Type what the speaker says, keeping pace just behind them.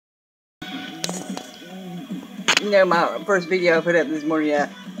You know, my first video I put up this morning,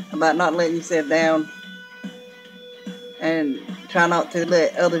 about not letting yourself down and try not to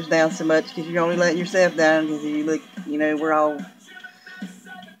let others down so much, because you're only letting yourself down. Because you look, you know, we're all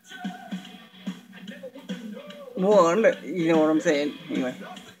one. You know what I'm saying? Anyway,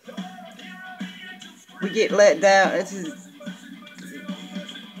 we get let down.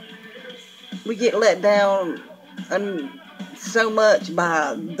 We get let down so much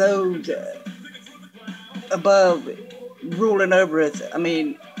by those above ruling over us. I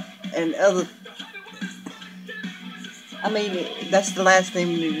mean, and other. I mean, that's the last thing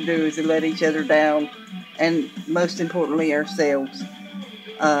we need to do, is to let each other down, and most importantly, ourselves.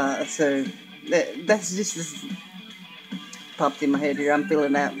 So that's just popped in my head here. I'm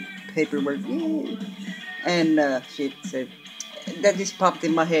filling out paperwork, yay. And shit. So that just popped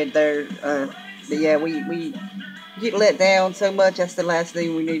in my head there. But yeah, we get let down so much. That's the last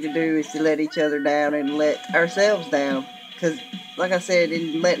thing we need to do, is to let each other down and let ourselves down. Because, like I said,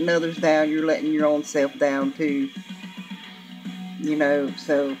 in letting others down, you're letting your own self down too. You know,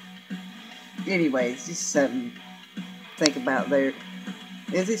 so anyways, just something to think about there.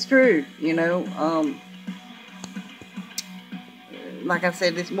 Is it's true, you know. Like I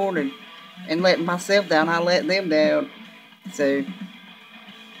said this morning, and letting myself down, I let them down. So,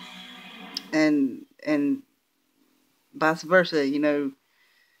 and vice versa, you know,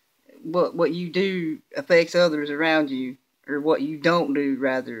 what you do affects others around you, or what you don't do,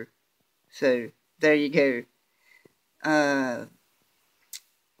 rather. So there you go.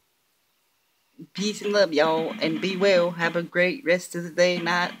 Peace and love, y'all, and be well. Have a great rest of the day,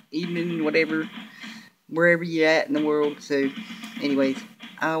 night, evening, whatever, wherever you're at in the world. So, anyways,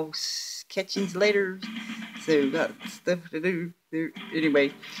 I'll catch you later. So, got stuff to do.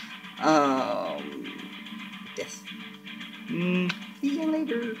 Anyway, yes. See you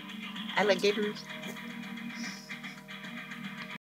later, alligators.